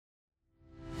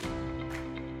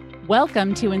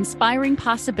Welcome to Inspiring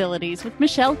Possibilities with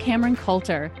Michelle Cameron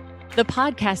Coulter, the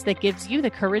podcast that gives you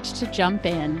the courage to jump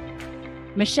in.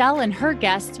 Michelle and her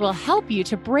guests will help you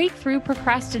to break through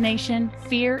procrastination,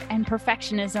 fear, and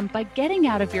perfectionism by getting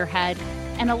out of your head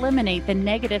and eliminate the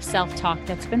negative self-talk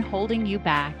that's been holding you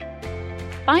back.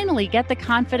 Finally, get the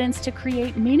confidence to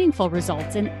create meaningful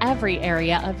results in every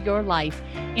area of your life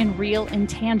in real and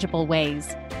tangible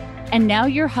ways. And now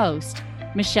your host,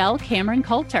 Michelle Cameron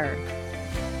Coulter.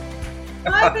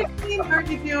 Hi, Vicki. How are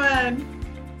you doing?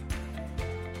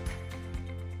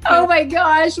 Oh my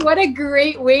gosh, what a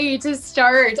great way to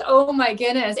start. Oh my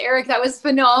goodness, Eric, that was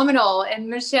phenomenal. And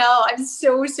Michelle, I'm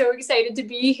so excited to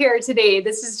be here today.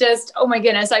 This is just, oh my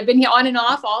goodness, I've been here on and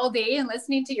off all day and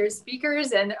listening to your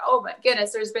speakers. And oh my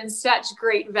goodness, there's been such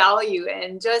great value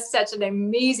and just such an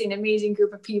amazing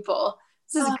group of people.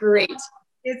 This is great.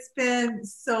 It's been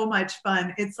so much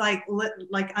fun. It's like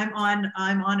I'm on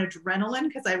adrenaline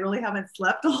because I really haven't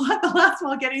slept a lot the last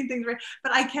while getting things ready.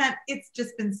 But I can't. It's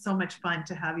just been so much fun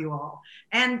to have you all,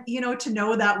 and to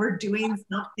know that we're doing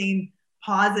something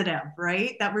positive,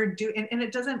 right? That we're doing, and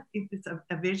it doesn't. It's a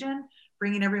vision,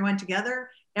 bringing everyone together.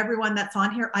 Everyone that's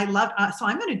on here, I love. So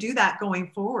I'm going to do that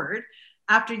going forward.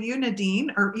 After you,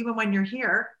 Nadine, or even when you're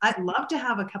here, I'd love to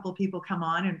have a couple of people come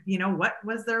on and, what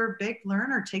was their big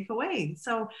learn or takeaway?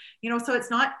 So, so it's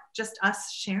not just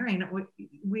us sharing.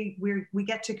 We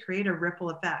get to create a ripple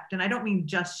effect. And I don't mean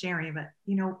just sharing, but,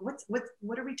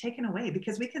 what are we taking away?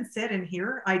 Because we can sit and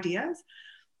hear ideas,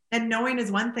 and knowing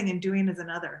is one thing and doing is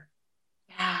another.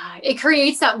 Yeah, it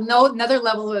creates another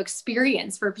level of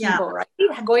experience for people, right?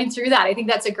 Going through that. I think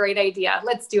that's a great idea.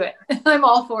 Let's do it. I'm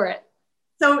all for it.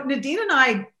 So Nadine and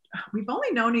I, we've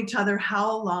only known each other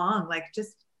how long?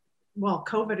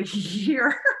 COVID a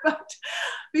year. But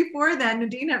before then,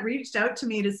 Nadine had reached out to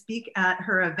me to speak at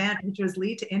her event, which was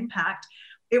Lead to Impact.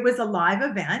 It was a live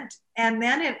event. And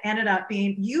then it ended up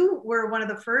being, you were one of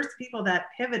the first people that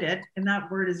pivoted, and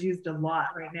that word is used a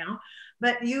lot right now,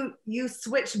 but you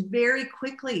switched very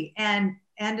quickly and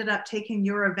ended up taking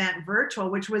your event virtual,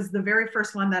 which was the very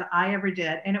first one that I ever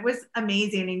did. And it was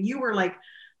amazing. And you were like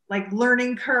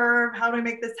learning curve, how do I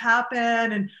make this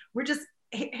happen? And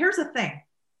here's the thing.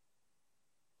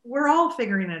 We're all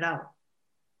figuring it out.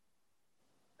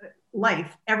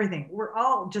 Life, everything, we're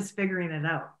all just figuring it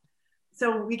out.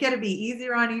 So we get to be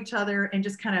easier on each other and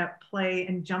just kind of play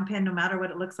and jump in no matter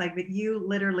what it looks like. But you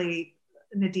literally,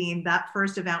 Nadine, that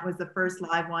first event was the first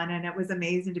live one, and it was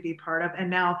amazing to be part of. And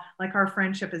now our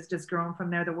friendship has just grown from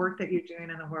there. The work that you're doing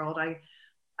in the world, I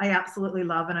absolutely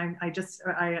love. And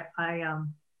I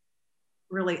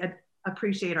really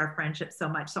appreciate our friendship so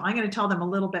much. So I'm going to tell them a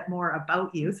little bit more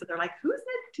about you. So they're like, who's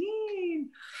Nadine?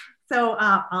 So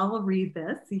I'll read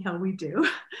this, see how we do.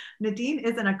 Nadine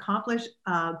is an accomplished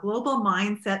global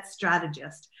mindset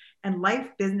strategist and life,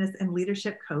 business, and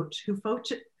leadership coach who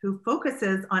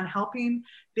focuses on helping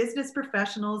business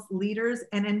professionals, leaders,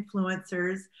 and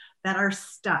influencers that are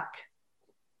stuck.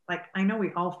 I know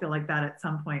we all feel like that at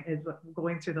some point, is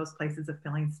going through those places of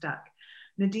feeling stuck.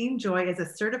 Nadine Joy is a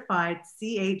certified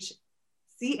CMHA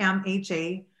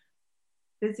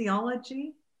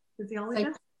physiologist?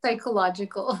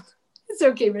 Psychological. It's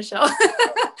okay, Michelle.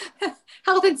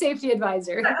 Health and safety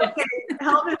advisor. Okay.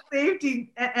 Health and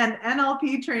safety and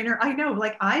NLP trainer. I know,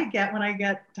 I get when I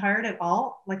get tired at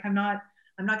all, I'm not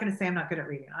going to say I'm not good at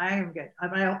reading. I am good.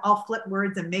 I'll flip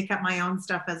words and make up my own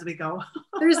stuff as we go.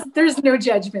 There's no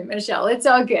judgment, Michelle. It's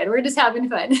all good. We're just having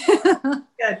fun.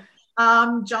 Good.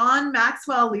 John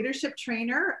Maxwell, leadership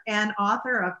trainer and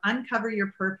author of Uncover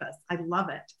Your Purpose. I love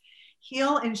it.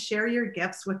 Heal and share your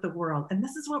gifts with the world. And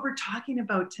this is what we're talking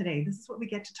about today. This is what we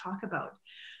get to talk about.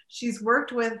 She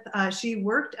worked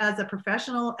as a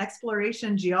professional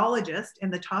exploration geologist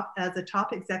as a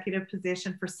top executive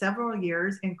position for several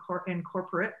years in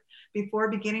corporate before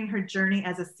beginning her journey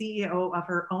as a CEO of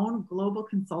her own global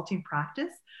consulting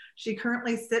practice. She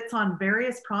currently sits on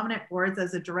various prominent boards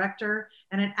as a director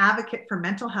and an advocate for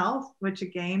mental health, which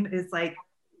again is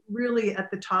really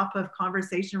at the top of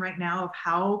conversation right now of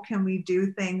how can we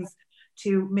do things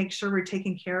to make sure we're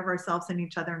taking care of ourselves and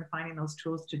each other and finding those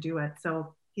tools to do it.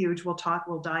 So huge. We'll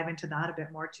dive into that a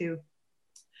bit more too.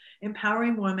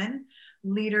 Empowering women,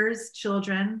 leaders,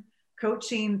 children,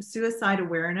 coaching suicide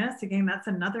awareness. Again, that's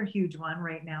another huge one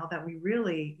right now that we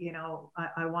really,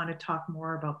 I want to talk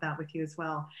more about that with you as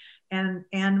well. And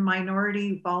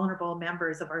minority vulnerable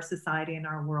members of our society and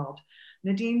our world.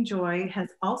 Nadine Joy has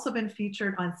also been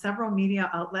featured on several media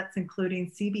outlets,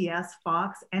 including CBS,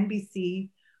 Fox, NBC,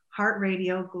 Heart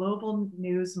Radio, Global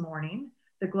News Morning,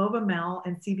 the Globe and Mail,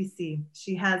 and CBC.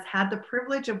 She has had the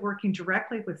privilege of working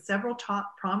directly with several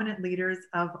top prominent leaders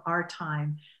of our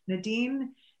time.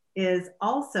 Nadine is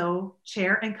also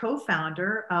chair and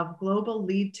co-founder of Global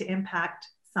Lead to Impact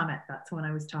Summit. That's the one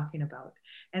I was talking about.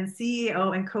 And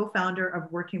CEO and co-founder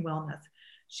of Working Wellness.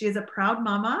 She is a proud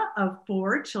mama of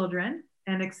 4 children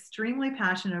and extremely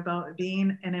passionate about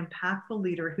being an impactful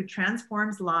leader who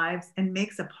transforms lives and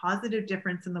makes a positive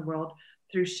difference in the world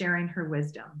through sharing her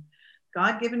wisdom,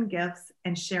 God-given gifts,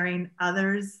 and sharing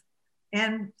others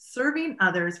and serving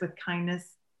others with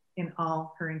kindness in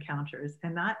all her encounters.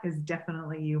 And that is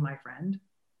definitely you, my friend.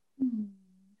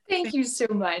 Thank you so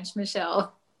much,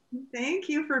 Michelle. Thank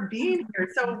you for being here.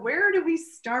 So where do we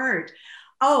start?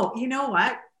 Oh, you know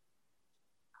what?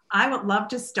 I would love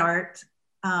to start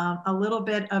a little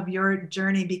bit of your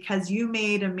journey, because you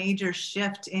made a major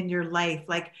shift in your life,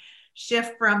 like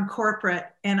shift from corporate.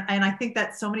 And I think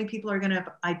that so many people are going to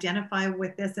identify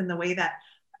with this in the way that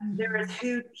there is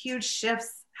huge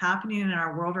shifts happening in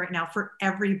our world right now for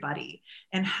everybody,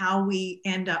 and how we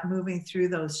end up moving through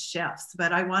those shifts.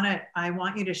 But I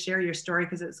want you to share your story,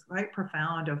 because it's quite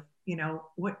profound of, you know,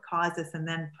 what caused this and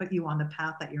then put you on the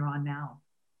path that you're on now.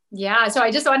 Yeah, so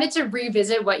I just wanted to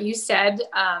revisit what you said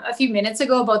a few minutes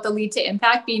ago about the Lead to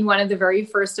Impact being one of the very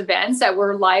first events that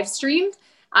were live streamed.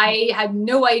 I had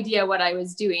no idea what I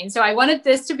was doing. So I wanted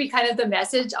this to be kind of the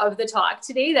message of the talk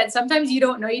today, that sometimes you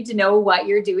don't need to know what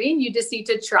you're doing. You just need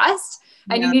to trust,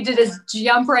 and you need to just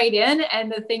jump right in, and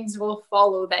the things will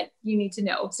follow that you need to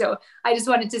know. So I just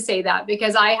wanted to say that,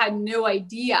 because I had no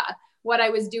idea what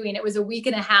I was doing. It was a week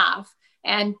and a half,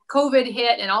 and COVID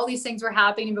hit, and all these things were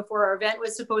happening before our event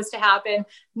was supposed to happen.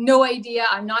 No idea.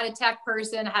 I'm not a tech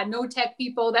person. I had no tech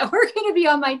people that were going to be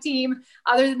on my team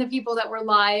other than the people that were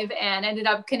live, and ended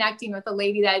up connecting with a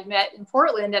lady that I'd met in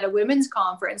Portland at a women's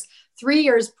conference 3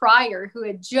 years prior, who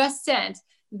had just sent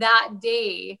that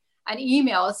day an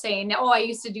email saying, oh, I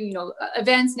used to do, you know,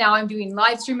 events. Now I'm doing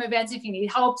live stream events. If you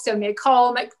need help, send me a call.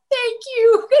 I'm like, thank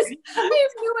you. Because I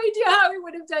have no idea how I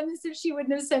would have done this if she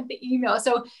wouldn't have sent the email.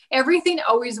 So everything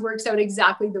always works out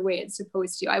exactly the way it's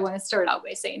supposed to. I want to start out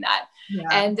by saying that. Yeah.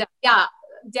 And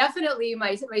definitely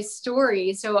my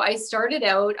story. So I started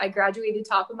out, I graduated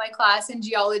top of my class in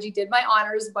geology, did my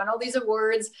honors, won all these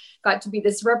awards, got to be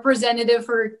this representative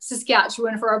for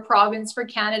Saskatchewan, for our province, for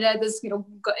Canada, this,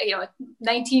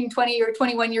 19, 20 or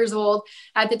 21 years old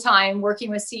at the time,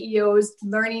 working with CEOs,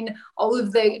 learning all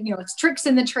of the, tricks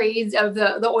and the trades of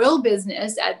the oil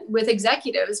business with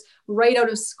executives right out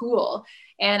of school.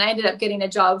 And I ended up getting a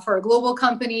job for a global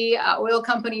company, oil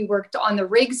company, worked on the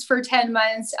rigs for 10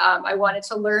 months. I wanted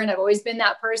to learn. I've always been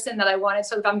that person that I wanted.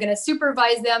 So if I'm going to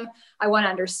supervise them, I want to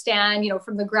understand,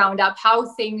 from the ground up how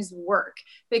things work,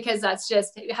 because that's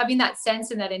just having that sense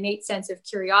and that innate sense of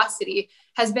curiosity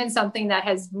has been something that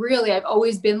has really, I've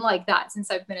always been like that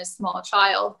since I've been a small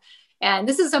child. And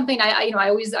this is something I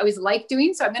always like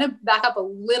doing. So I'm going to back up a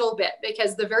little bit,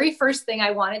 because the very first thing I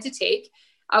wanted to take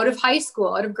out of high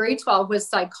school, out of grade 12, was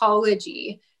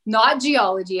psychology, not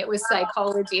geology. It was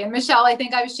psychology. And Michelle, I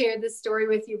think I've shared this story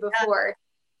with you before.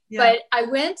 Yeah. But I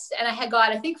went and I had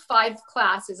got, I think, 5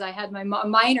 classes. I had my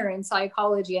minor in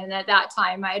psychology. And at that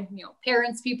time I had,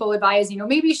 parents, people advise,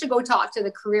 maybe you should go talk to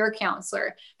the career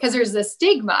counselor, because there's this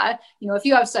stigma, if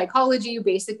you have psychology, you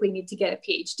basically need to get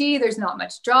a PhD. There's not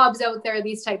much jobs out there,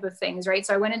 these type of things, right?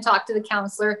 So I went and talked to the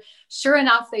counselor. Sure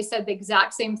enough, they said the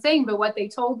exact same thing. But what they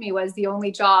told me was the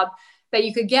only job that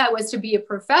you could get was to be a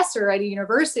professor at a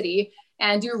university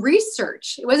and do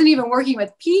research. It wasn't even working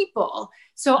with people.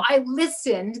 So I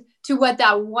listened to what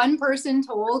that one person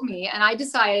told me, and I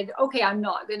decided, okay, I'm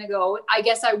not going to go. I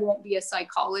guess I won't be a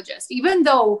psychologist. Even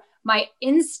though my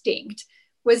instinct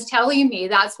was telling me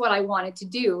that's what I wanted to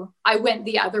do, I went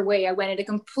the other way. I went in a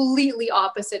completely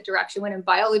opposite direction, went in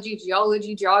biology,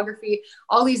 geology, geography,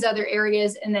 all these other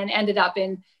areas, and then ended up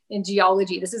in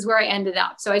geology. This is where I ended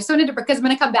up. So I just wanted to, because I'm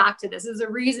going to come back to this. There's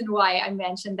a reason why I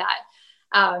mentioned that.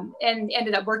 And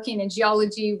ended up working in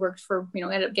geology, worked for,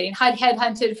 ended up getting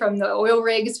headhunted from the oil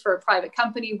rigs for a private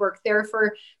company, worked there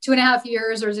for 2.5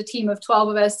 years. There was a team of 12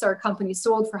 of us. Our company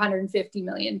sold for $150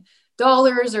 million.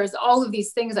 There's all of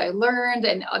these things I learned,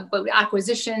 and about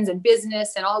acquisitions and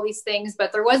business and all these things,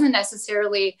 but there wasn't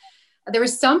necessarily, there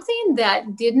was something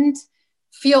that didn't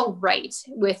feel right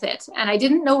with it. And I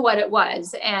didn't know what it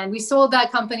was. And we sold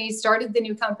that company, started the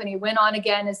new company, went on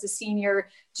again as the senior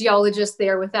geologist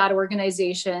there with that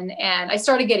organization. And I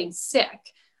started getting sick.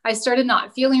 I started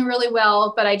not feeling really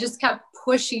well, but I just kept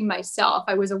pushing myself.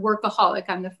 I was a workaholic.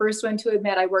 I'm the first one to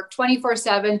admit I worked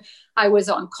 24/7. I was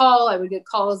on call. I would get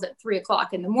calls at 3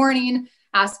 o'clock in the morning.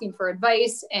 asking for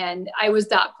advice. And I was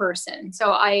that person.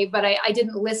 So I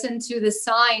didn't listen to the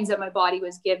signs that my body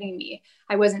was giving me.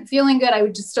 I wasn't feeling good. I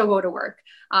would just still go to work.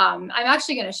 I'm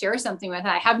actually going to share something with her.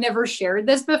 I have never shared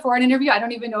this before in an interview. I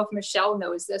don't even know if Michelle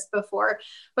knows this before,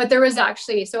 but there was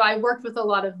actually, so I worked with a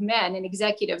lot of men and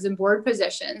executives in board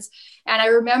positions. And I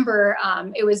remember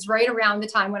it was right around the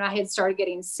time when I had started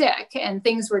getting sick and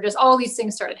things were just, all these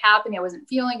things started happening. I wasn't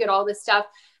feeling good, all this stuff.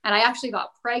 And I actually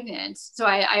got pregnant. So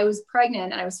I was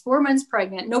pregnant and I was 4 months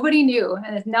pregnant. Nobody knew.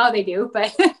 And now they do,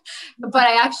 but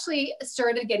I actually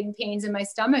started getting pains in my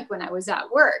stomach when I was at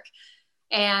work.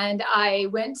 And I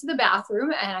went to the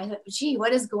bathroom and I thought, gee,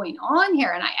 what is going on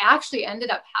here? And I actually ended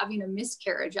up having a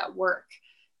miscarriage at work.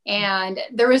 And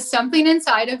there was something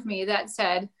inside of me that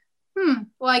said,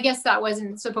 well, I guess that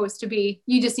wasn't supposed to be,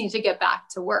 you just need to get back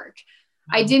to work.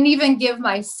 I didn't even give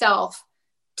myself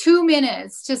 2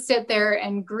 minutes to sit there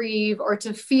and grieve or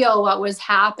to feel what was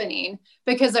happening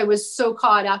because I was so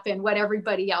caught up in what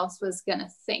everybody else was going to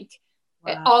think.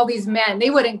 Wow. All these men,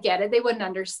 they wouldn't get it. They wouldn't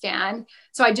understand.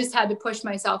 So I just had to push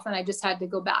myself and I just had to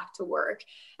go back to work.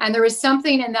 And there was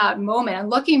something in that moment. And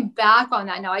looking back on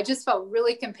that now, I just felt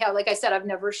really compelled. Like I said, I've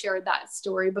never shared that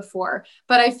story before,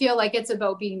 but I feel like it's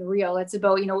about being real. It's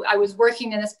about, I was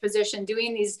working in this position,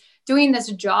 doing this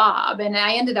job. And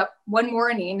I ended up one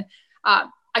morning,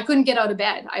 I couldn't get out of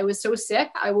bed. I was so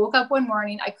sick. I woke up one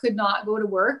morning, I could not go to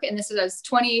work. And I was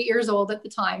 28 years old at the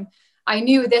time. I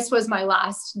knew this was my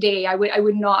last day. I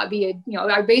would not be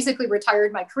I basically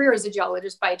retired my career as a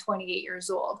geologist by 28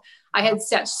 years old. I had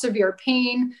such severe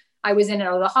pain. I was in and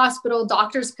out of the hospital.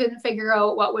 Doctors couldn't figure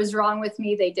out what was wrong with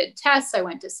me. They did tests. I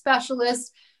went to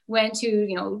specialists, went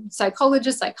to,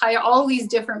 psychologists, psychiatrists, all these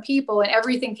different people, and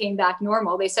everything came back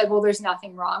normal. They said, well, there's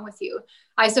nothing wrong with you.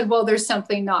 I said, well, there's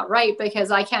something not right because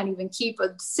I can't even keep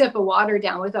a sip of water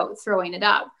down without throwing it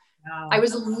up. Wow. I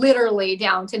was literally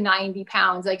down to 90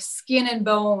 pounds, like skin and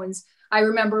bones. I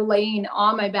remember laying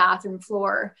on my bathroom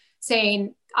floor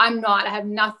saying, I have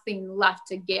nothing left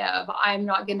to give. I'm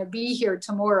not going to be here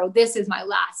tomorrow. This is my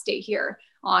last day here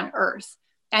on earth.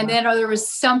 And then there was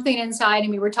something inside,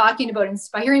 and we were talking about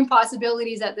inspiring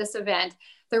possibilities at this event.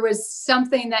 There was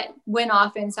something that went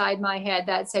off inside my head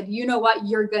that said, you know what,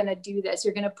 you're going to do this.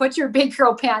 You're going to put your big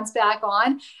girl pants back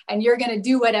on and you're going to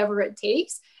do whatever it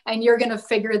takes. And you're going to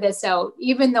figure this out,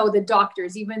 even though the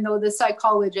doctors, even though the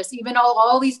psychologists, even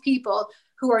all these people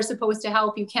who are supposed to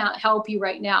help you can't help you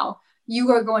right now.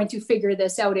 You are going to figure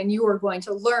this out and you are going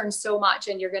to learn so much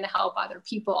and you're going to help other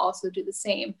people also do the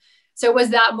same. So it was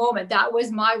that moment. That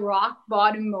was my rock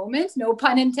bottom moment, no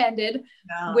pun intended,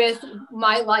 with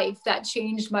my life that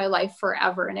changed my life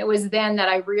forever. And it was then that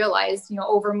I realized,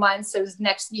 over months, it was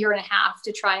next year and a half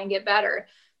to try and get better,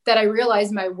 that I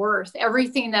realized my worth.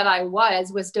 Everything that I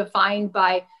was defined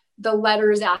by the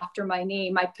letters after my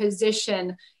name, my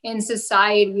position in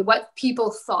society, what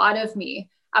people thought of me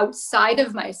outside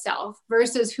of myself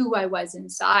versus who I was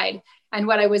inside and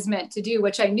what I was meant to do,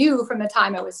 which I knew from the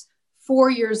time I was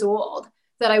 4 years old,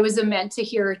 that I was meant to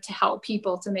here to help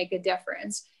people, to make a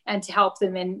difference and to help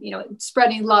them in,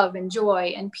 spreading love and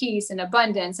joy and peace and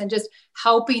abundance and just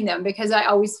helping them, because I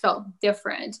always felt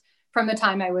different from the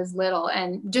time I was little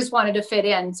and just wanted to fit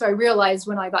in. So I realized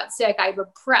when I got sick, I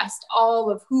repressed all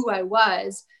of who I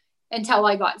was until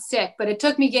I got sick. But it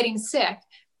took me getting sick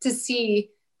to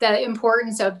see the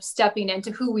importance of stepping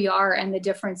into who we are and the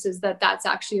differences that's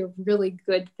actually a really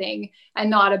good thing and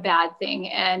not a bad thing.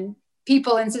 And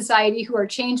people in society who are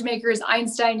change makers,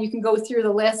 Einstein, you can go through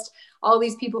the list, all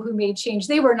these people who made change,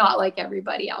 they were not like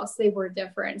everybody else. They were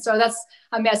different. So that's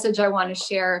a message I want to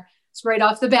share. So right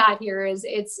off the bat here is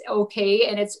it's okay.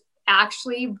 And it's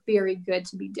actually very good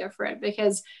to be different,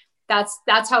 because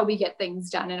that's how we get things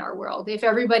done in our world. If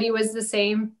everybody was the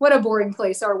same, what a boring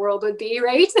place our world would be,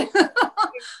 right?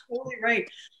 Totally right.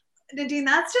 Nadine,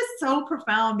 that's just so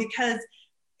profound, because,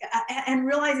 and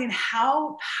realizing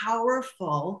how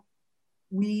powerful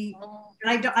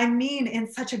I mean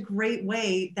in such a great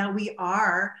way that we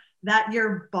are, that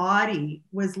your body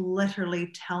was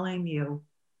literally telling you,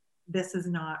 this is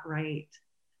not right.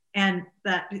 And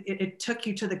that it took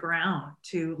you to the ground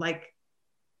to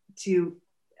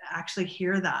actually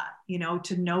hear that,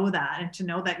 to know that, and to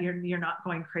know that you're not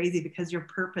going crazy, because your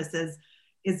purpose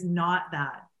is not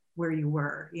that where you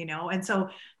were, And so,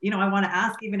 I want to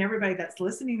ask even everybody that's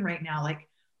listening right now, like,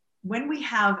 when we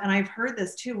have, and I've heard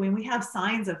this too, when we have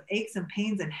signs of aches and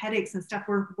pains and headaches and stuff,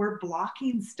 we're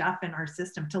blocking stuff in our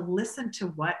system to listen to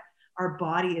what our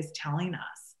body is telling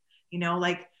us,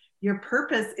 like your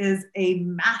purpose is a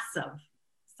massive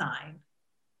sign,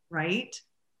 right?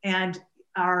 And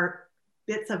our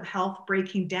bits of health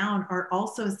breaking down are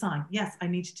also a sign. Yes, I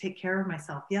need to take care of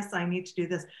myself. Yes, I need to do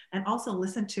this. And also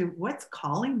listen to what's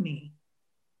calling me,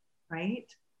 right?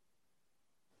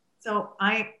 So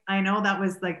I know that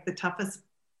was like the toughest,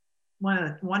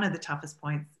 one of the toughest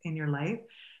points in your life.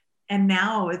 And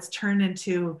now it's turned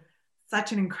into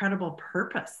such an incredible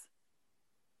purpose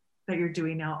that you're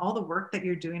doing now. All the work that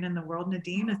you're doing in the world,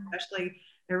 Nadine, especially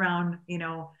around,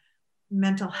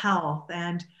 mental health.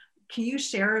 And can you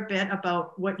share a bit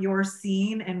about what you're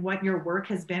seeing and what your work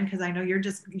has been? Because I know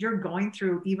you're going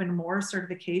through even more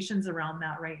certifications around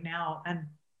that right now. And,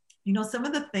 some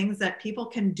of the things that people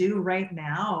can do right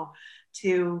now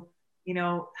to,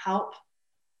 help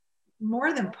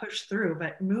more than push through,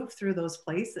 but move through those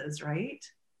places, right?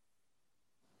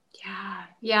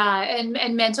 Yeah.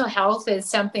 And mental health is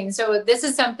something. So this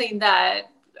is something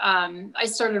that I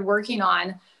started working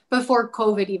on before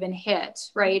COVID even hit,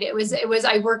 right? It was,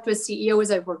 I worked with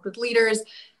CEOs, I've worked with leaders.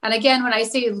 And again, when I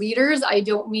say leaders, I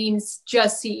don't mean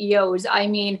just CEOs. I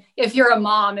mean, if you're a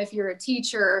mom, if you're a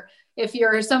teacher, if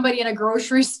you're somebody in a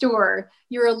grocery store,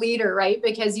 you're a leader, right?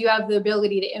 Because you have the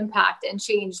ability to impact and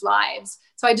change lives.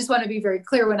 So I just want to be very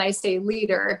clear when I say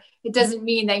leader, it doesn't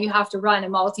mean that you have to run a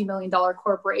multi-million-dollar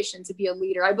corporation to be a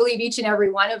leader. I believe each and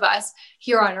every one of us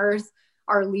here on earth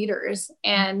are leaders.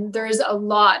 And there's a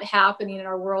lot happening in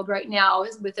our world right now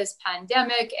with this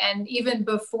pandemic. And even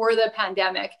before the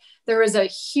pandemic, there was a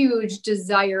huge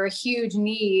desire, a huge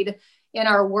need in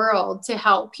our world to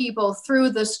help people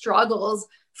through the struggles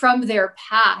from their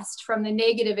past, from the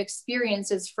negative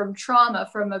experiences, from trauma,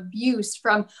 from abuse,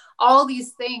 from all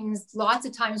these things, lots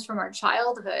of times from our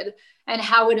childhood, and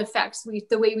how it affects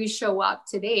the way we show up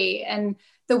today, and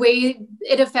the way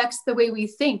it affects the way we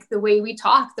think, the way we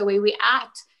talk, the way we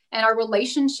act, and our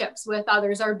relationships with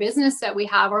others, our business that we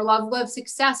have, our level of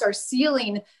success, our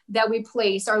ceiling that we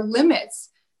place, our limits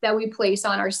that we place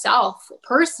on ourselves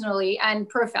personally and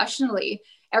professionally.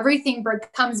 Everything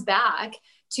comes back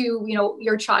to,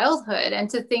 your childhood and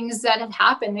to things that had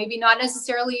happened, maybe not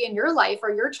necessarily in your life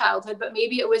or your childhood, but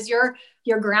maybe it was your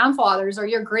grandfathers or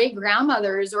your great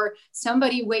grandmothers or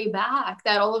somebody way back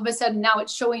that all of a sudden now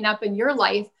it's showing up in your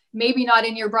life, maybe not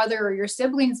in your brother or your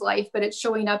sibling's life, but it's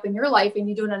showing up in your life and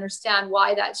you don't understand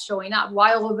why that's showing up,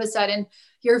 why all of a sudden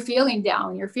you're feeling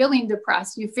down, you're feeling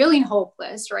depressed, you're feeling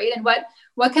hopeless, right? And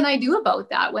what can I do about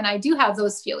that when I do have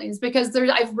those feelings? Because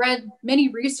I've read many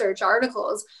research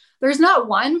articles. There's not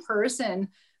one person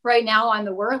right now in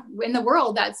the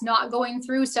world that's not going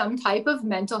through some type of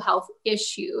mental health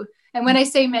issue. And when I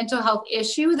say mental health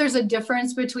issue, there's a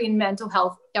difference between mental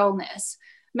health illness.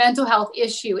 Mental health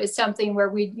issue is something where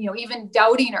we, even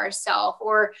doubting ourselves,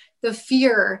 or the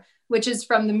fear, which is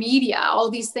from the media, all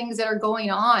these things that are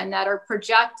going on that are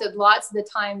projected. Lots of the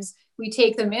times we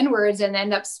take them inwards and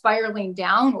end up spiraling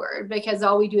downward because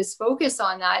all we do is focus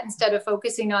on that instead of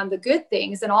focusing on the good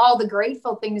things and all the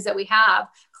grateful things that we have: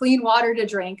 clean water to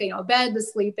drink, a bed to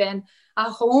sleep in, a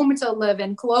home to live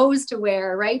in, clothes to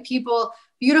wear, right? People,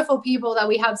 beautiful people that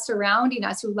we have surrounding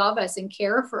us who love us and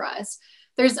care for us.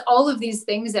 There's all of these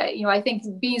things that, I think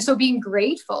being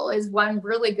grateful is one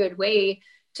really good way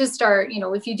to start.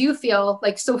 If you do feel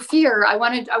like, so fear, I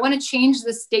want to change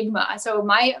the stigma. So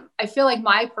I feel like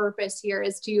my purpose here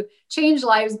is to change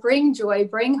lives, bring joy,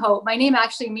 bring hope. My name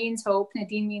actually means hope.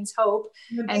 Nadine means hope,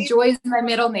 and Joy is my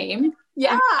middle name.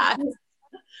 Yeah.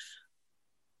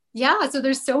 Yeah. So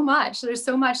there's so much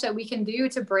that we can do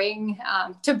to bring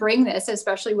this,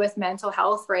 especially with mental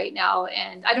health right now.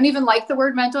 And I don't even like the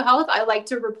word mental health. I like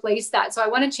to replace that. So I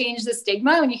want to change the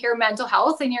stigma. When you hear mental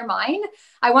health in your mind,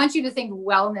 I want you to think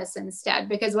wellness instead,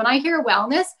 because when I hear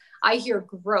wellness, I hear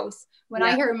growth. When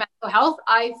I hear mental health,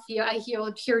 I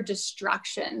hear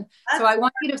destruction. So I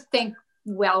want you to think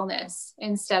wellness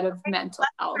instead of mental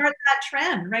health. Start that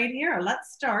trend right here.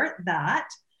 Let's start that.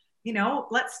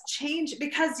 Let's change,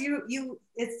 because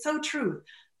it's so true.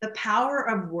 The power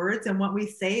of words and what we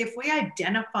say, if we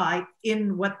identify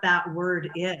in what that word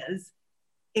is,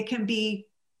 it can be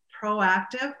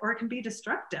proactive or it can be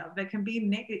destructive. It can be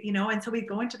negative, and so we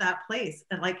go into that place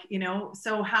and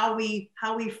so how we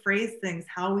phrase things,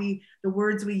 the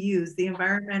words we use, the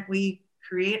environment we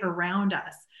create around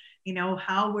us,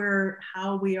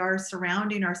 how we are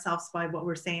surrounding ourselves by what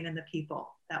we're saying and the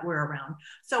people that we're around.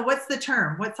 So what's the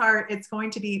term? It's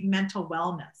going to be mental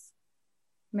wellness.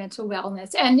 Mental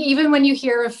wellness. And even when you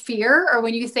hear of fear, or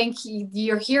when you think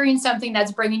you're hearing something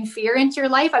that's bringing fear into your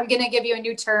life, I'm going to give you a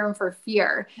new term for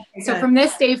fear. Okay, so from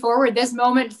this day forward, this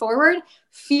moment forward,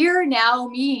 fear now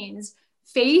means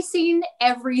facing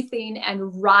everything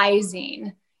and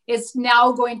rising. It's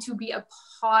now going to be a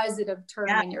positive term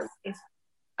in your life.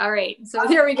 All right. So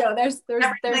there we go. There's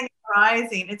Everything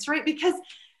rising. It's right, because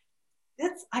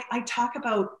I talk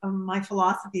about my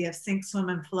philosophy of sink, swim,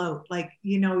 and float. Like,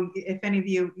 if any of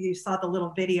you saw the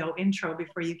little video intro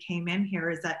before you came in here,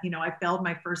 is that, I failed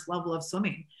my first level of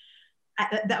swimming.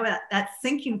 That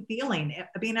sinking feeling,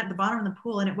 being at the bottom of the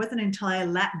pool. And it wasn't until I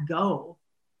let go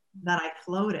that I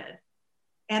floated.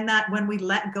 And that when we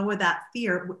let go of that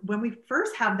fear, when we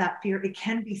first have that fear, it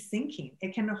can be sinking.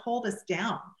 It can hold us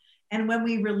down. And when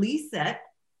we release it,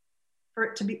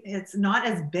 it's not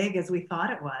as big as we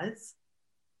thought it was.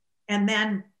 And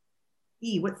then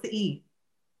what's the E?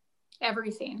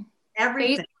 Everything.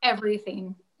 Everything. Face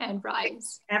everything and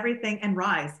rise. Everything and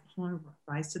rise.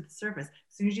 Rise to the surface.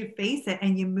 As soon as you face it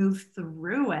and you move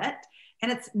through it,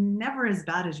 and it's never as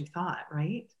bad as you thought,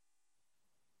 right?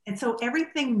 And so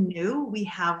everything new, we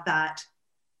have that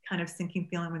kind of sinking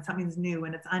feeling when something's new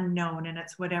and it's unknown and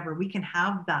it's whatever. We can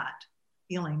have that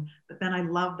feeling. But then I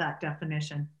love that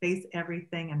definition: face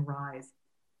everything and rise.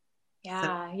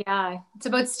 Yeah. It's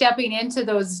about stepping into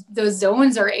those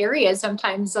zones or areas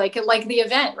sometimes, like the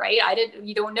event, right?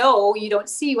 You don't know, you don't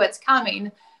see what's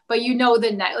coming, but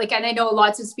and I know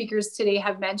lots of speakers today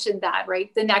have mentioned that,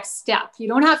 right? The next step. You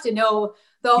don't have to know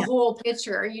the whole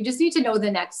picture. You just need to know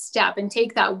the next step and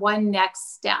take that one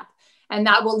next step. And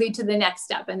that will lead to the next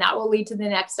step. And that will lead to the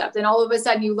next step. And all of a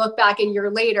sudden you look back a year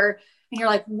later and you're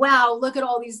like, wow, look at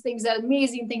all these things, that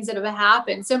amazing things that have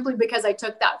happened simply because I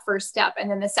took that first step,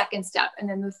 and then the second step, and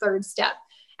then the third step,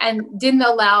 and didn't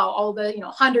allow all the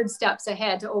 100 steps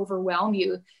ahead to overwhelm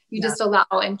you. You just allow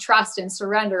and trust and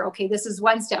surrender. Okay, this is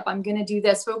one step. I'm going to do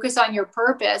this. Focus on your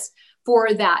purpose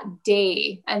for that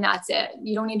day. And that's it.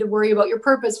 You don't need to worry about your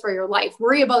purpose for your life.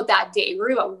 Worry about that day.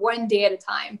 Worry about one day at a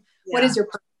time. Yeah. What is your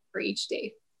purpose for each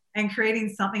day? And creating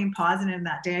something positive in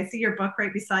that day. I see your book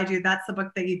right beside you. That's the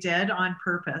book that you did on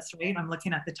purpose, right? I'm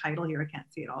looking at the title here. I can't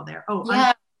see it all there. Oh,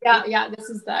 yeah. This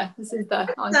is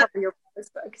the Uncover Your Purpose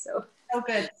book. So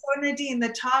good. So Nadine,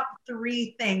 the top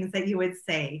 3 things that you would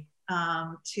say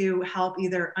to help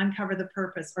either uncover the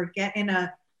purpose or get in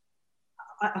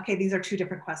okay, these are 2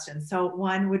 different questions. So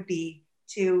one would be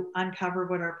to uncover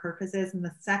what our purpose is. And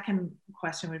the second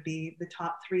question would be the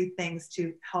top 3 things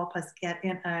to help us get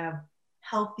in a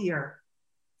healthier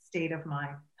state of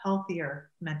mind,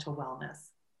 healthier mental wellness.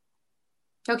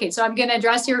 Okay, so I'm going to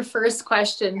address your first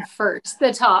question first.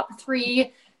 The top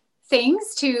 3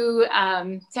 things to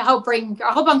help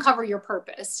uncover your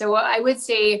purpose. So I would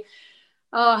say,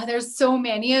 there's so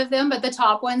many of them, but the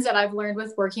top ones that I've learned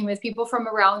with working with people from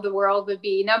around the world would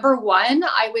be, number 1,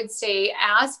 I would say,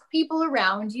 ask people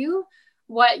around you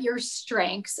what your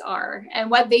strengths are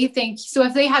and what they think. So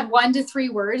if they had 1 to 3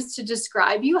 words to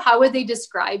describe you, how would they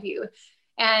describe you?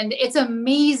 And it's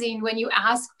amazing when you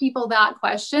ask people that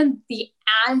question, the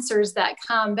answers that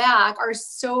come back are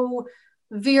so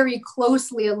very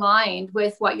closely aligned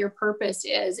with what your purpose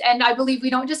is. And I believe we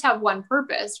don't just have one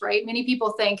purpose, right? Many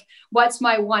people think, what's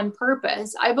my one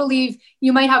purpose? I believe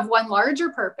you might have one larger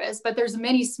purpose, but there's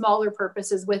many smaller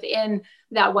purposes within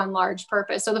that one large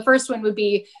purpose. So the first one would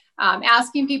be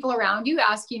asking people around you,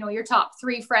 your top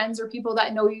 3 friends or people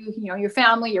that know you, your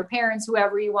family, your parents,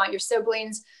 whoever you want, your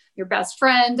siblings, your best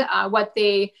friend, what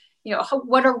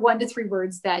are 1 to 3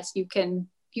 words that you can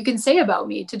say about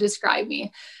me to describe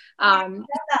me. So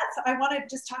I want to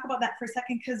just talk about that for a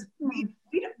second, because we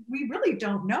really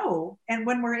don't know. And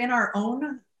when we're in our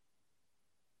own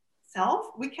self,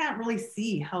 we can't really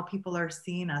see how people are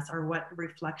seeing us or what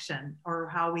reflection or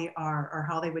how we are or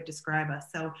how they would describe us.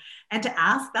 So, and to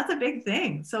ask, that's a big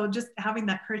thing. So just having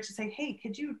that courage to say, hey,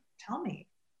 could you tell me?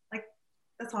 Like,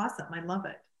 that's awesome. I love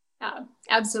it. Yeah,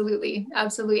 absolutely.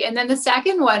 Absolutely. And then the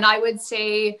second one I would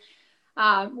say,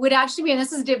 would actually be, and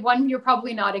this is one you're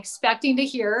probably not expecting to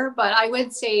hear, but I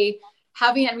would say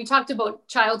and we talked about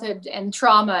childhood and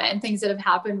trauma and things that have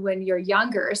happened when you're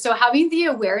younger. So having the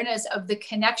awareness of the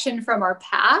connection from our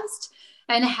past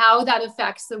and how that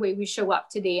affects the way we show up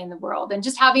today in the world, and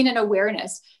just having an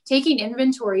awareness, taking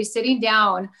inventory, sitting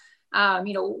down,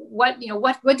 what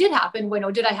did happen?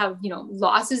 Did I have,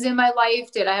 losses in my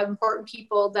life? Did I have important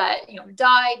people that,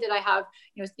 died? Did I have,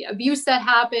 abuse that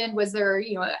happened? Was there,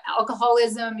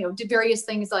 alcoholism, various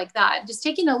things like that? Just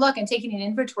taking a look and taking an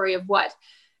inventory of what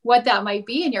that might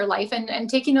be in your life, and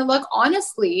taking a look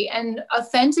honestly and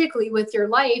authentically with your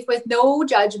life, with no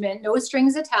judgment, no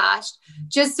strings attached,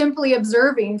 just simply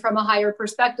observing from a higher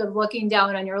perspective, looking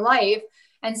down on your life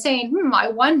and saying, I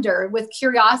wonder, with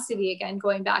curiosity, again,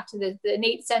 going back to the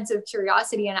innate sense of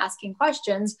curiosity and asking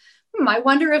questions, I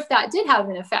wonder if that did have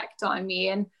an effect on me.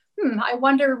 And I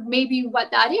wonder maybe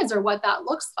what that is or what that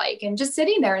looks like. And just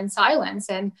sitting there in silence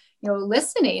and,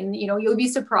 listening, you'll be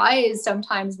surprised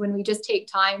sometimes when we just take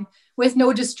time with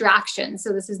no distractions.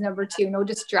 So this is number 2, no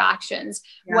distractions,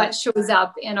 what shows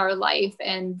up in our life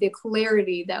and the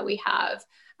clarity that we have.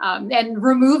 And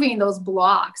removing those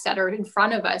blocks that are in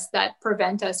front of us that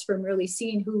prevent us from really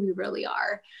seeing who we really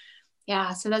are.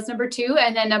 Yeah. So that's number 2.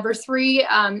 And then number 3,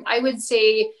 I would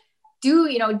say,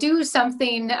 do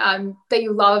something that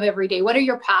you love every day. What are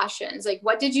your passions? Like,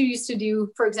 what did you used to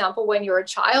do, for example, when you were a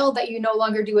child that you no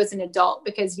longer do as an adult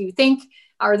because you think,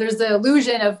 or there's the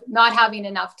illusion of not having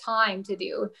enough time to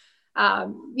do.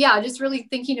 Just really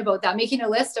thinking about that, making a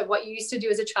list of what you used to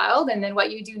do as a child and then what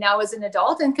you do now as an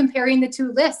adult and comparing the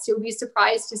 2 lists. You'll be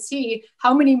surprised to see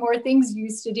how many more things you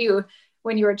used to do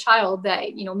when you were a child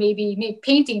that, maybe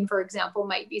painting, for example,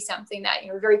 might be something that,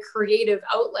 a very creative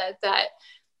outlet that,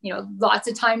 lots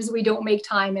of times we don't make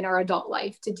time in our adult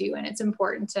life to do. And it's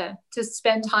important to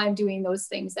spend time doing those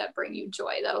things that bring you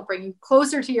joy, that'll bring you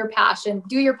closer to your passion,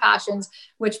 do your passions,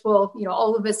 which will,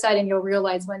 all of a sudden you'll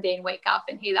realize one day and wake up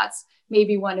and, hey, that's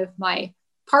maybe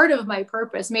part of my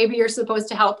purpose. Maybe you're supposed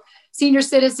to help senior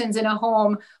citizens in a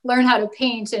home learn how to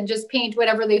paint and just paint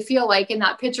whatever they feel like. And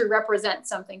that picture represents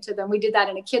something to them. We did that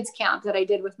in a kids camp that I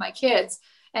did with my kids.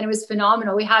 And it was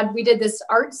phenomenal. We did this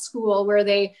art school where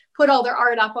they put all their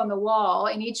art up on the wall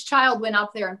and each child went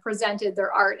up there and presented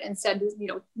their art and said,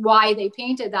 why they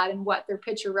painted that and what their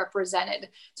picture represented.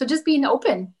 So just being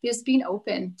open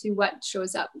to what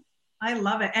shows up. I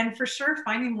love it. And for sure,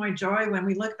 finding more joy when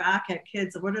we look back at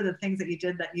kids, what are the things that you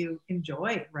did that you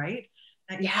enjoyed, right?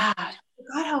 God,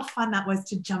 how fun that was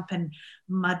to jump in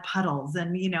mud puddles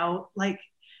and,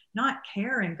 not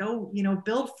care and go,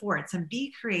 build forts and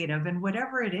be creative and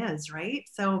whatever it is, right?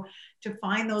 So to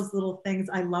find those little things,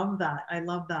 I love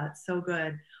that. So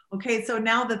good. Okay. So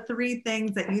now the 3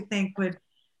 things that you think would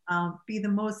be the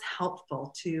most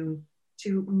helpful to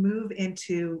move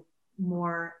into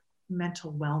more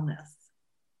mental wellness.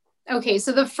 Okay.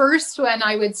 So the first one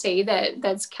I would say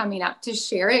that's coming up to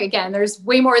share, again, there's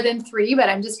way more than 3, but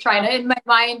I'm just trying to, in my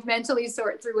mind, mentally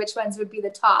sort through which ones would be the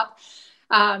top.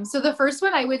 So the first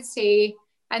one I would say,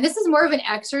 and this is more of an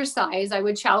exercise I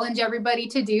would challenge everybody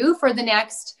to do for the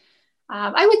next,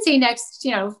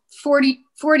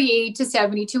 48 to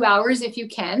 72 hours if you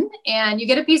can, and you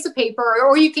get a piece of paper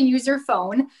or you can use your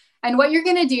phone. And what you're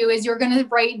going to do is you're going to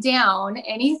write down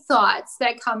any thoughts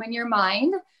that come in your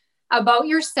mind about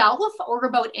yourself or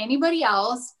about anybody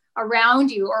else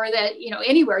around you or that,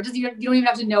 anywhere. Just, you don't even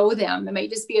have to know them. It might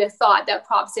just be a thought that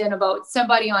pops in about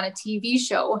somebody on a TV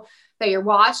show that you're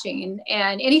watching,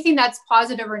 and anything that's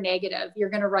positive or negative, you're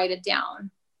going to write it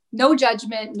down. No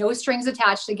judgment, no strings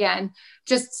attached. Again,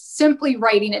 just simply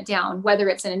writing it down, whether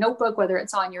it's in a notebook, whether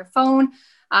it's on your phone.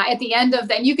 At the end of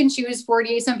that, you can choose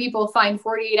 48. Some people find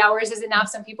 48 hours is enough.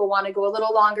 Some people want to go a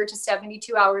little longer to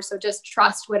 72 hours. So just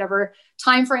trust whatever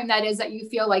time frame that is that you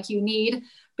feel like you need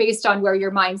based on where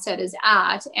your mindset is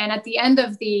at. And at the end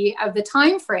of the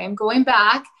time frame, going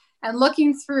back and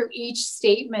looking through each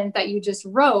statement that you just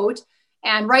wrote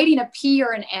and writing a P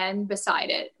or an N beside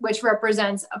it, which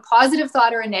represents a positive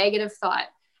thought or a negative thought.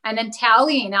 And then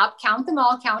tallying up, count them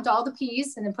all, count all the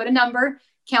P's and then put a number,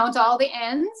 count all the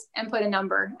N's and put a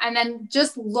number. And then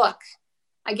just look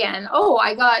again. Oh,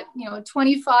 I got,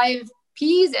 25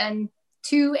 P's and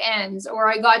 2 N's, or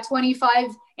I got 25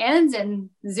 N's and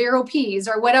 0 P's,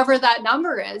 or whatever that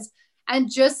number is.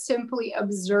 And just simply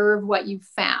observe what you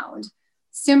found.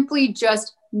 Simply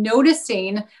just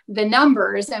noticing the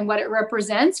numbers and what it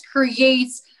represents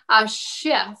creates a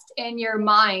shift in your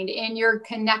mind, in your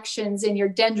connections, in your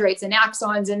dendrites and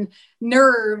axons and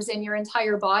nerves in your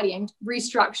entire body, and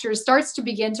starts to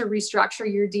begin to restructure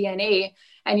your DNA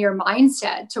and your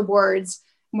mindset towards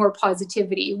more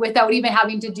positivity without even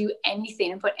having to do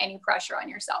anything and put any pressure on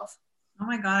yourself. Oh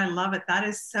my God, I love it. That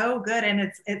is so good. And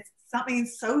it's something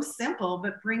so simple,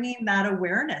 but bringing that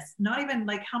awareness, not even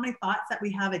like how many thoughts that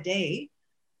we have a day,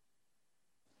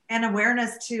 and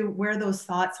awareness to where those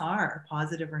thoughts are,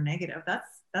 positive or negative.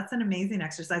 That's an amazing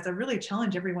exercise. I really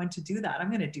challenge everyone to do that. I'm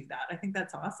going to do that. I think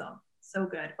that's awesome. So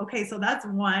good. Okay. So that's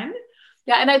one.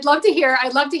 Yeah. And I'd love to hear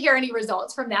any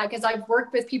results from that, because I've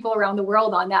worked with people around the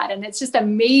world on that. And it's just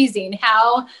amazing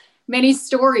how many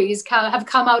stories have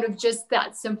come out of just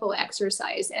that simple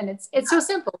exercise. And it's so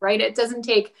simple, right? It doesn't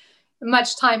take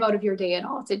much time out of your day at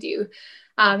all to do.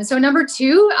 So number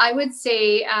 2, I would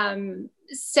say,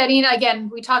 setting, again,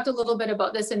 we talked a little bit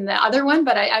about this in the other one,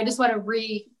 but I just want to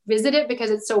revisit it because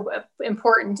it's so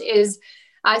important, is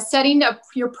setting up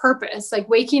your purpose, like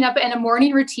waking up in a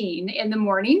morning routine in the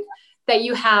morning that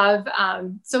you have.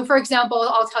 So for example,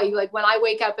 I'll tell you, like when I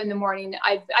wake up in the morning,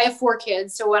 I have 4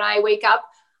 kids. So when I wake up,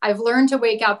 I've learned to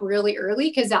wake up really early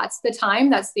because that's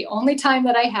the only time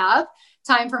that I have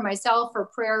time for myself, for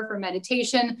prayer, for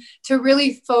meditation, to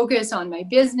really focus on my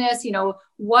business. You know,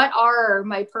 what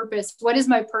is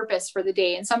my purpose for the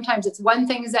day? And sometimes it's one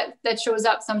thing that shows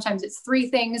up. Sometimes it's 3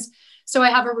 things. So I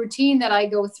have a routine that I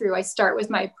go through. I start with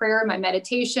my prayer, my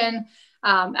meditation,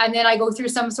 and then I go through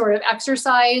some sort of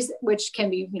exercise, which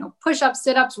can be, push-ups,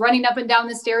 sit-ups, running up and down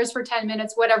the stairs for 10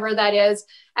 minutes, whatever that is,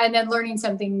 and then learning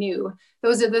something new.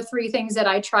 Those are the 3 things that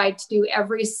I try to do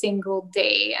every single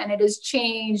day. And it has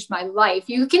changed my life.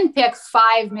 You can pick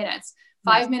 5 minutes,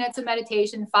 5 minutes of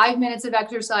meditation, 5 minutes of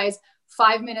exercise,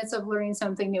 5 minutes of learning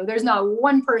something new. There's not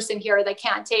one person here that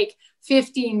can't take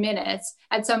 15 minutes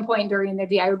at some point during the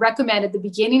day. I would recommend at the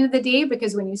beginning of the day,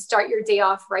 because when you start your day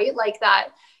off right like that,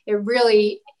 when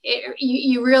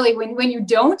you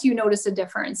don't, you notice a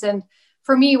difference. And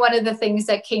for me, one of the things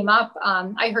that came up,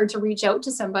 I heard to reach out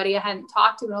to somebody I hadn't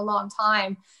talked to in a long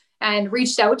time, and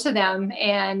reached out to them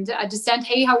and just sent,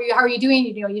 hey, how are you doing?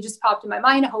 You just popped in my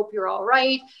mind. I hope you're all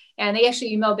right. And they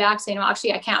actually emailed back saying, well,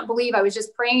 actually, I can't believe I was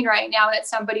just praying right now that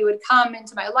somebody would come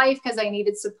into my life because I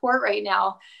needed support right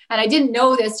now. And I didn't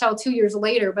know this till 2 years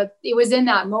later, but it was in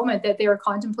that moment that they were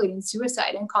contemplating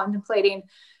suicide and contemplating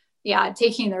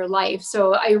taking their life.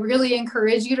 So I really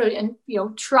encourage you to,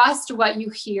 trust what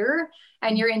you hear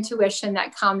and your intuition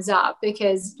that comes up,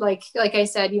 because like I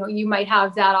said, you might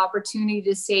have that opportunity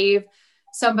to save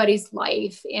somebody's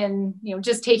life in,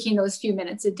 just taking those few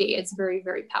minutes a day. It's very,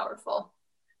 very powerful.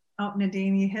 Oh,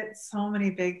 Nadine, you hit so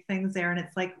many big things there. And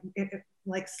it's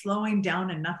like slowing down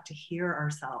enough to hear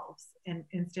ourselves, and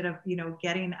instead of,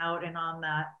 getting out and on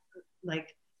that,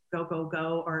 like,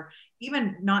 go, or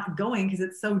even not going because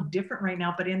it's so different right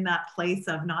now, but in that place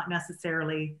of not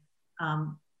necessarily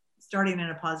starting in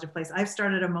a positive place. I've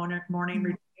started a morning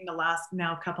routine the last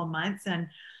now couple months. And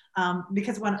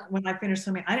because when I finished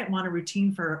swimming, I didn't want a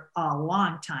routine for a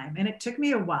long time. And it took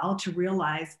me a while to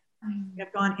realize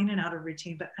I've gone in and out of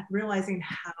routine, but realizing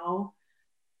how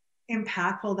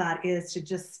impactful that is to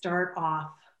just start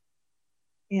off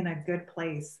in a good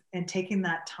place and taking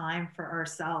that time for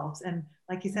ourselves. And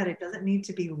like you said, it doesn't need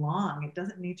to be long. It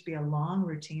doesn't need to be a long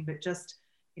routine, but just,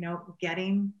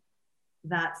 getting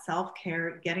that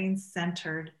self-care, getting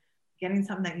centered, getting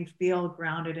something that you feel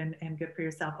grounded and good for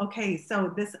yourself. Okay.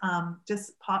 So this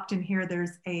just popped in here.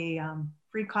 There's a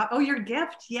free copy. Oh, your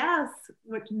gift. Yes.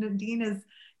 Which Nadine is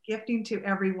gifting to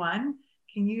everyone.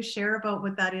 Can you share about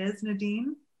what that is,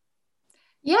 Nadine?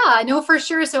 Yeah, no, for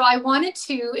sure. So I wanted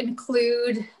to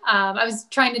include, I was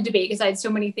trying to debate because I had so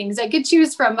many things I could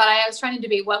choose from, but I was trying to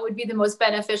debate what would be the most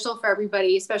beneficial for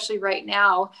everybody, especially right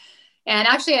now. And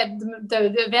actually at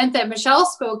the event that Michelle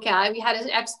spoke at, we had an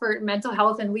expert, mental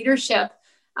health and leadership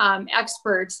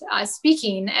expert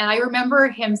speaking. And I remember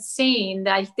him saying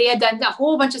that they had done a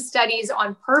whole bunch of studies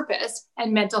on purpose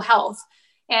and mental health.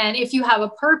 And if you have a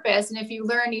purpose, and if you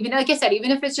learn, even like I said,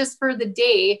 even if it's just for the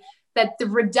day, that the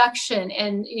reduction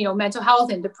in, mental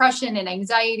health and depression and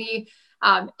anxiety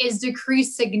is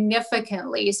decreased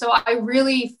significantly. So I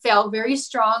really felt very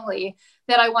strongly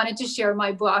that I wanted to share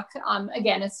my book.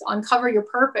 Again, it's Uncover Your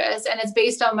Purpose, and it's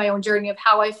based on my own journey of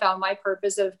how I found my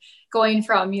purpose of going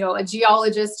from, a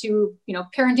geologist to,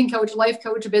 parenting coach, life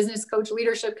coach, business coach,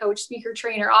 leadership coach, speaker,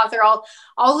 trainer, author,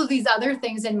 all of these other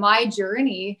things in my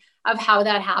journey of how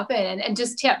that happened, and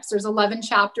just tips. There's 11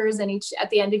 chapters, and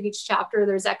at the end of each chapter,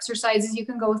 there's exercises you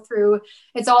can go through.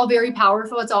 It's all very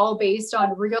powerful. It's all based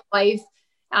on real life,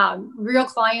 real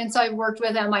clients I've worked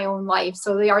with in my own life.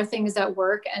 So they are things that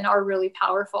work and are really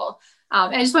powerful.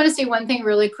 And I just want to say one thing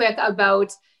really quick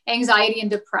about anxiety and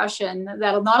depression that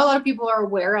not a lot of people are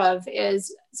aware of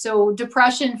is, so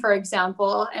depression, for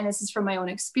example, and this is from my own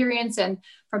experience and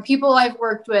from people I've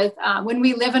worked with, when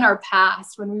we live in our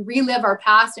past, when we relive our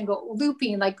past and go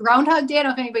looping, like Groundhog Day. I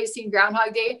don't know if anybody's seen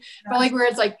Groundhog Day, but like where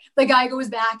it's like the guy goes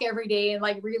back every day and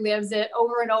like relives it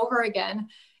over and over again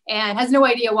and has no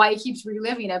idea why he keeps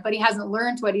reliving it, but he hasn't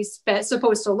learned what he's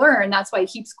supposed to learn. That's why he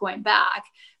keeps going back,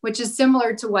 which is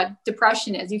similar to what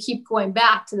depression is. You keep going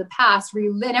back to the past,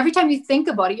 and every time you think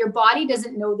about it, your body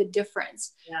doesn't know the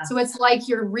difference. Yeah. So it's like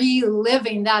you're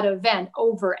reliving that event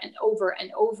over and over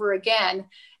and over again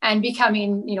and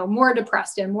becoming, more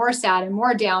depressed and more sad and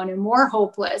more down and more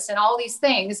hopeless and all these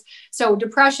things. So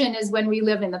depression is when we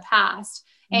live in the past.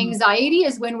 Mm-hmm. Anxiety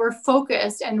is when we're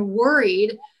focused and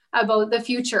worried about the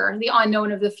future, the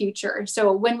unknown of the future.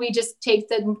 So when we just take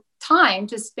the time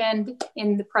to spend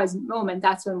in the present moment,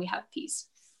 that's when we have peace.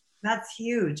 That's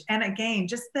huge. And again,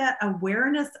 just that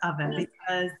awareness of it,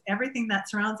 because everything that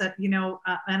surrounds it,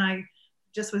 and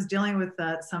just was dealing with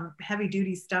some heavy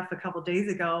duty stuff a couple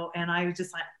days ago. And I was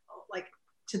just like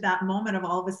to that moment of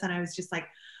all of a sudden, I was just like,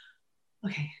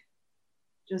 okay,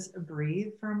 just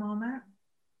breathe for a moment,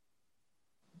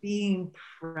 being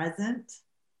present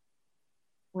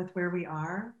with where we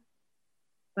are,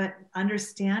 but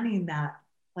understanding that,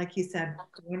 like you said,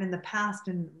 going in the past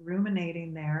and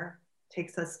ruminating there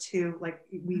takes us to like,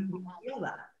 we feel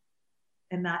that.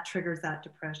 And that triggers that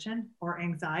depression or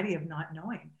anxiety of not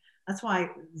knowing. That's why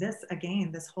this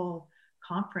whole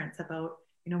conference about,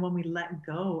 when we let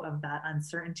go of that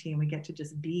uncertainty and we get to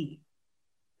just be,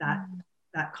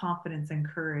 that confidence and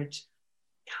courage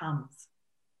comes.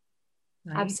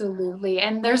 Right? Absolutely.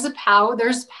 And there's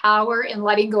power in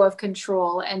letting go of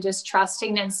control and just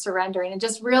trusting and surrendering and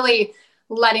just really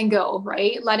letting go,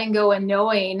 right? Letting go and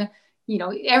knowing,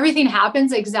 everything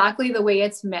happens exactly the way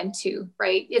it's meant to,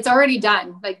 right? It's already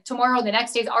done. Like tomorrow, the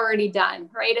next day is already done,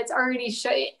 right? It's already,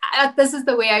 this is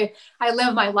the way I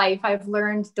live my life. I've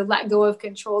learned to let go of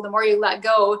control. The more you let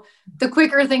go, the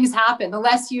quicker things happen. The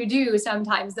less you do,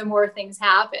 sometimes the more things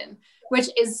happen, which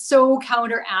is so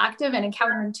counteractive and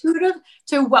counterintuitive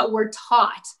to what we're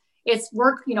taught. It's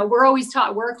work, we're always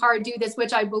taught work hard, do this,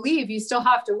 which I believe you still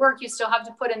have to work. You still have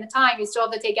to put in the time. You still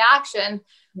have to take action.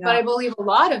 Yeah. But I believe a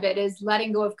lot of it is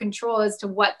letting go of control as to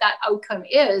what that outcome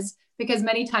is, because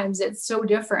many times it's so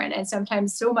different and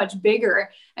sometimes so much bigger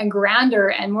and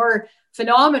grander and more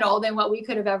phenomenal than what we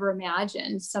could have ever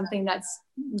imagined. Something that's,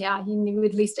 you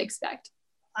would least expect.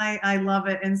 I love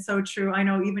it. And so true. I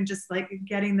know even just like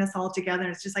getting this all together,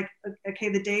 it's just like, okay,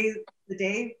 the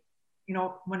day,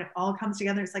 when it all comes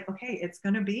together, it's like, okay,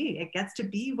 it gets to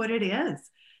be what it is.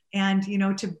 And,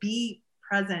 to be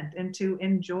present and to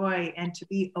enjoy and to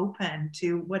be open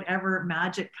to whatever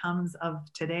magic comes of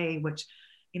today, which,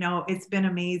 it's been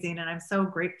amazing. And I'm so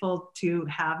grateful to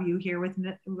have you here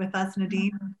with us,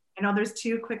 Nadine. Mm-hmm. I know there's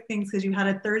two quick things because you had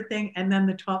a third thing and then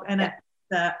the 12 and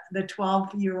the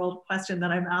 12-year-old question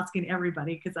that I'm asking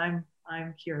everybody because I'm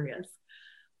curious.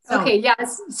 So. Okay.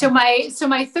 Yes. So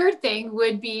my third thing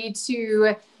would be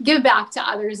to give back to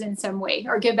others in some way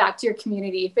or give back to your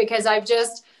community, because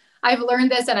I've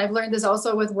learned this, and I've learned this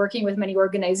also with working with many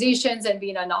organizations and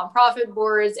being on nonprofit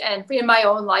boards and in my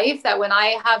own life, that when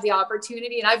I have the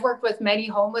opportunity, and I've worked with many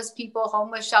homeless people,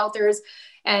 homeless shelters,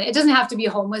 and it doesn't have to be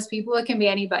homeless people. It can be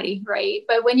anybody, right?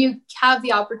 But when you have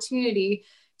the opportunity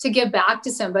to give back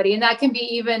to somebody, and that can be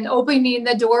even opening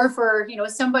the door for,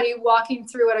 somebody walking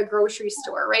through at a grocery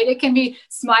store, right? It can be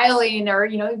smiling or,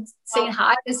 saying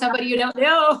hi to somebody you don't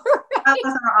know. Right?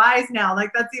 With our eyes now, like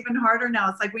that's even harder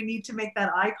now. It's like we need to make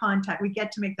that eye contact. We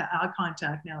get to make that eye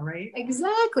contact now, right?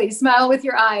 Exactly. Smile with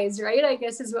your eyes, right? I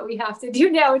guess is what we have to do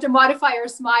now to modify our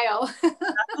smile.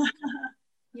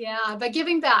 Yeah, but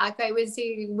giving back, I would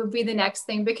say, would be the next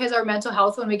thing, because our mental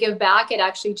health, when we give back, it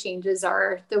actually changes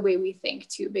the way we think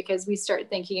too, because we start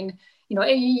thinking,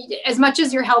 as much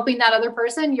as you're helping that other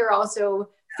person, you're also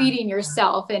feeding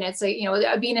yourself. And it's like,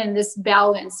 being in this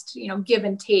balanced, give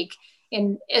and take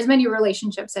in as many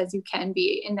relationships as you can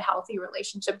be in the healthy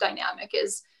relationship dynamic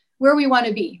is where we want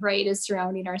to be, right? Is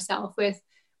surrounding ourselves with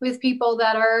people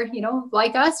that are,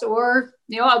 like us or,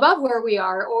 above where we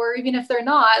are, or even if they're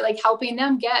not, like helping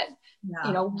them get,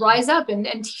 rise up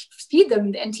and feed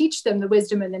them and teach them the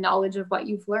wisdom and the knowledge of what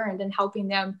you've learned, and helping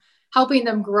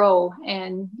them grow.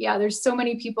 And there's so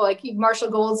many people like Marshall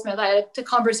Goldsmith. I had a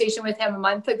conversation with him a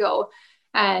month ago,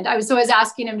 and I was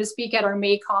asking him to speak at our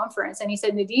May conference. And he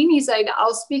said, Nadine, he's like,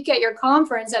 I'll speak at your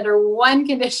conference under one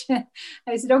condition.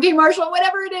 I said, okay, Marshall,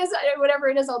 whatever it is,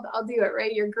 I'll do it.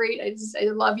 Right. You're great. I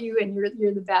love you and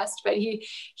you're the best. But he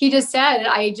just said,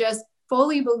 I just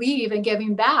fully believe in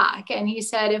giving back. And he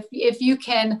said, if you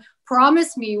can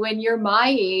promise me when you're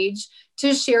my age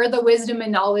to share the wisdom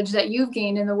and knowledge that you've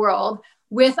gained in the world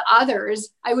with others,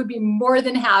 I would be more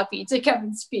than happy to come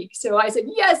and speak. So I said,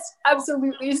 yes,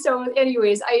 absolutely. So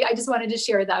anyways, I just wanted to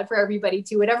share that for everybody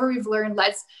too. Whatever we've learned,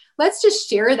 let's just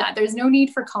share that. There's no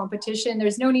need for competition.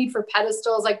 There's no need for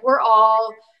pedestals. Like we're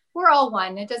all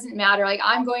one. It doesn't matter. Like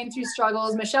I'm going through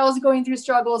struggles. Michelle's going through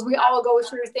struggles. We all go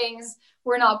through things.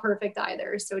 We're not perfect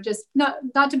either. So just not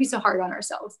to be so hard on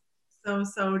ourselves.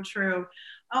 So true.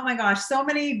 Oh my gosh. So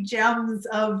many gems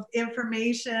of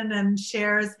information and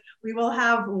shares. We will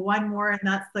have one more, and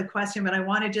that's the question, but I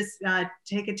want to just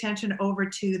take attention over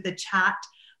to the chat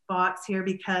box here,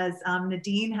 because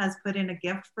Nadine has put in a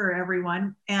gift for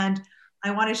everyone. And I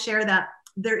want to share that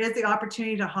there is the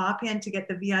opportunity to hop in to get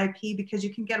the VIP, because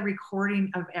you can get a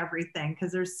recording of everything,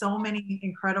 because there's so many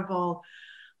incredible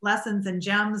lessons and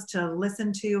gems to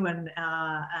listen to,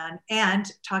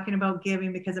 and talking about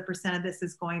giving, because a percent of this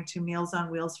is going to Meals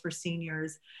on Wheels for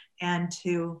seniors and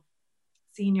to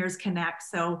Seniors Connect.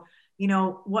 So, you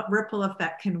know, what ripple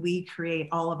effect can we create,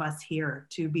 all of us here,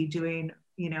 to be doing,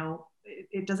 you know,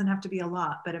 it doesn't have to be a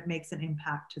lot, but it makes an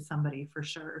impact to somebody for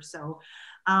sure. So,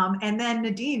 and then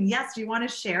Nadine, yes, do you want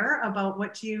to share about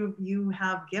what you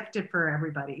have gifted for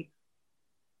everybody?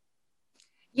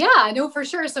 Yeah, no, for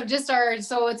sure. So it's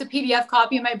a PDF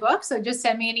copy of my book. So just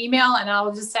send me an email and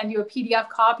I'll just send you a PDF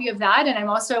copy of that. And I'm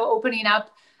also opening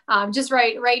up just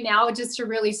right now, just to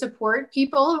really support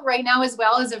people right now, as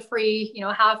well as a free, you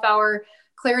know, half-hour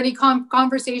clarity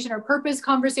conversation or purpose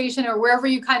conversation, or wherever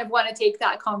you kind of want to take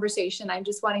that conversation. I'm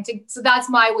just wanting to, so that's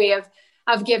my way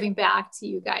of giving back to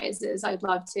you guys, is I'd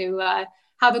love to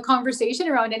have a conversation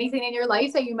around anything in your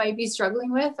life that you might be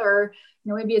struggling with, or,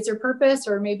 you know, maybe it's your purpose,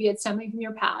 or maybe it's something from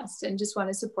your past, and just want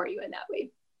to support you in that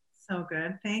way. So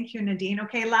good. Thank you, Nadine.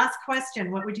 Okay, last question.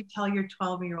 What would you tell your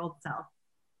 12-year-old self?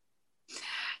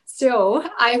 So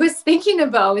I was thinking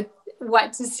about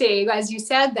what to say as you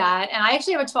said that. And I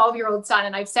actually have a 12-year-old son,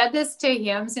 and I've said this to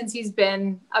him since he's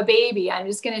been a baby. I'm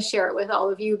just going to share it with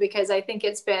all of you because I think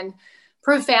it's been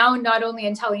profound, not only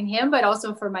in telling him, but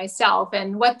also for myself.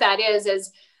 And what that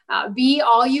is be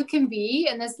all you can be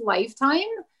in this lifetime,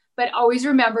 but always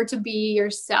remember to be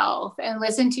yourself and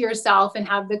listen to yourself and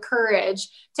have the courage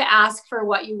to ask for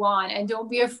what you want. And don't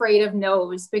be afraid of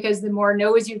no's, because the more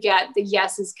no's you get, the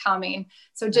yes is coming.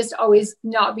 So just always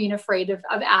not being afraid of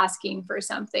asking for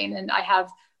something. And I have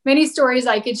many stories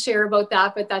I could share about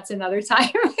that, but that's another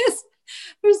time.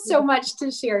 There's so much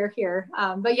to share here.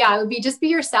 But yeah, it would be just be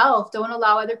yourself. Don't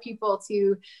allow other people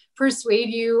to persuade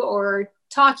you or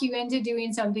talk you into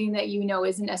doing something that you know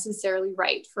isn't necessarily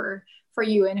right for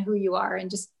you and who you are,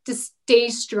 and just to stay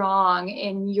strong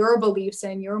in your beliefs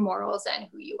and your morals and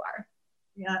who you are.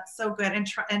 Yeah, so good.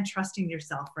 And trusting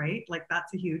yourself, right? Like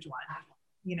that's a huge one,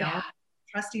 you know,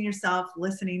 trusting yourself,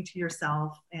 listening to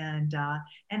yourself, and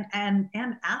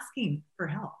asking for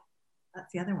help.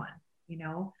 That's the other one, you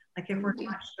know, like if we're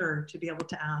not sure, to be able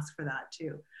to ask for that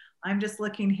too. I'm just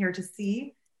looking here to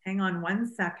see, hang on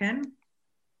 1 second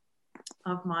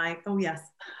of my, oh yes.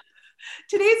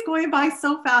 Today's going by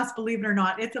so fast, believe it or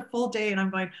not. It's a full day and I'm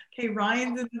going, okay,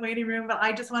 Ryan's in the waiting room, but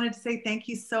I just wanted to say thank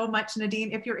you so much,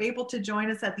 Nadine. If you're able to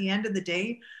join us at the end of the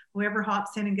day, whoever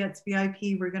hops in and gets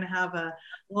VIP, we're going to have a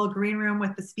little green room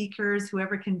with the speakers,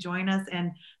 whoever can join us,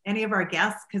 and any of our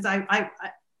guests, because I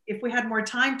if we had more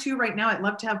time too right now, I'd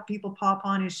love to have people pop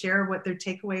on and share what their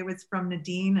takeaway was from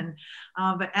Nadine.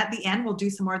 And but at the end, we'll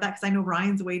do some more of that, because I know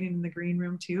Ryan's waiting in the green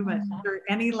room too. But is there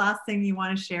any last thing you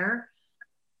want to share?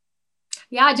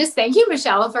 Yeah, just thank you,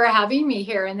 Michelle, for having me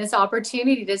here and this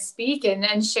opportunity to speak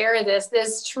and share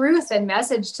this truth and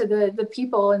message to the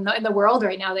people in the world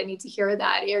right now that need to hear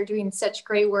that. You're doing such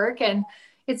great work, and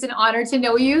it's an honor to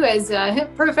know you as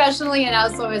professionally and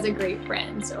also as a great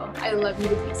friend. So I love you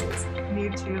to pieces. You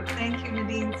too. Thank you,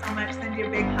 Nadine, so much. Send you a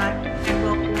big hug, and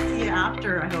we'll see you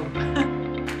after, I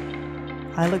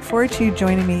hope. I look forward to you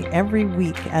joining me every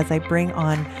week as I bring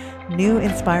on new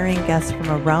inspiring guests from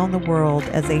around the world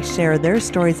as they share their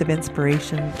stories of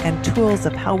inspiration and tools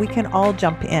of how we can all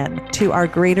jump in to our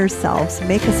greater selves,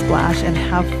 make a splash, and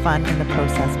have fun in the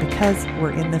process, because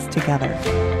we're in this together.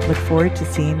 Look forward to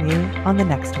seeing you on the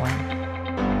next one.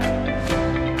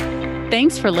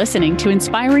 Thanks for listening to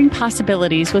Inspiring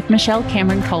Possibilities with Michelle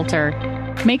Cameron Coulter.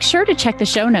 Make sure to check the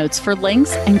show notes for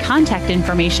links and contact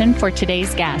information for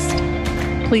today's guest.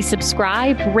 Please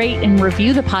subscribe, rate, and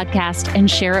review the podcast and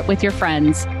share it with your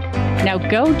friends. Now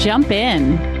go jump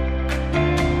in.